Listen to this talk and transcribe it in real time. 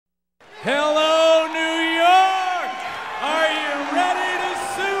Hello, New York! Are you ready to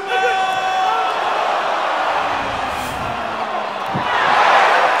sumo?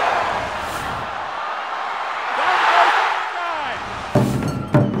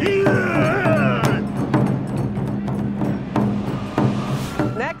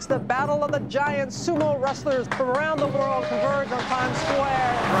 Next, the battle of the giant sumo wrestlers from around the world converge on Times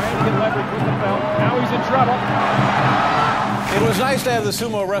Square. Trying to get leverage with the belt. Now he's in trouble. It was nice to have the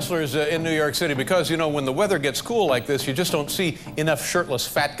sumo wrestlers in New York City because, you know, when the weather gets cool like this, you just don't see enough shirtless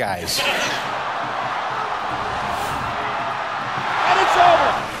fat guys. And it's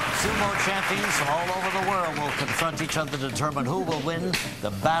over. Sumo champions from all over the world will confront each other to determine who will win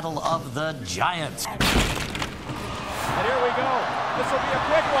the Battle of the Giants. And here we go. This will be a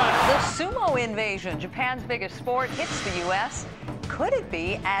quick one. The sumo invasion, Japan's biggest sport, hits the U.S. Could it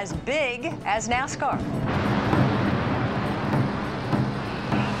be as big as NASCAR?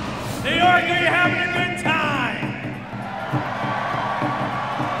 New York, are you having a good time?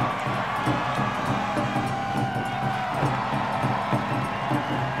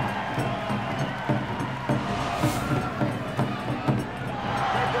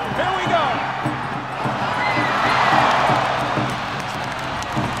 Here we go.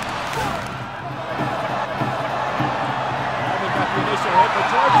 Now they got the initial hit, but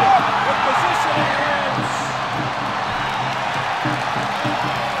Georgia with position and wins.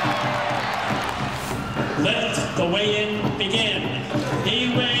 Let the weigh-in begin.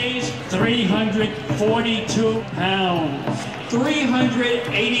 He weighs 342 pounds,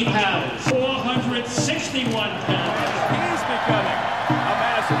 380 pounds, 461 pounds. He's becoming a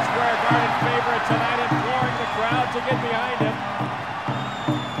Madison Square Garden favorite tonight, imploring the crowd to get behind him.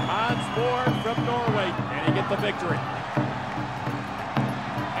 Hans Borg from Norway, and he get the victory.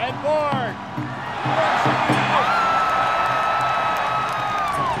 And Borg works it out.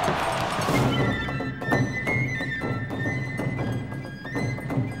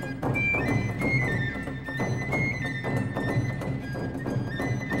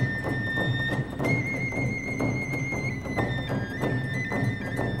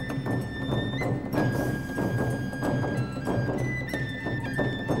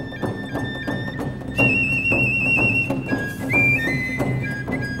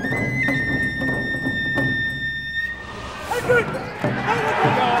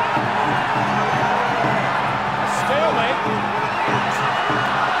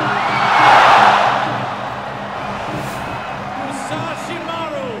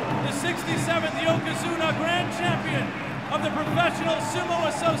 Of the Professional Sumo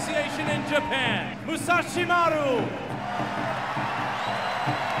Association in Japan, Musashimaru.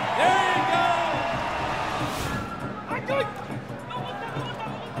 There you go.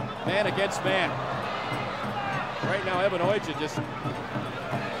 Man against man. Right now, Evan Oja just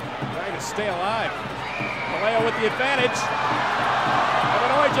trying to stay alive. Maleo with the advantage.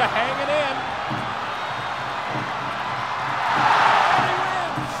 Evan Oja hanging in.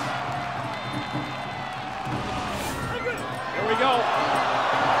 Here we go.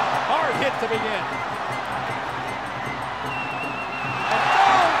 Hard hit to begin.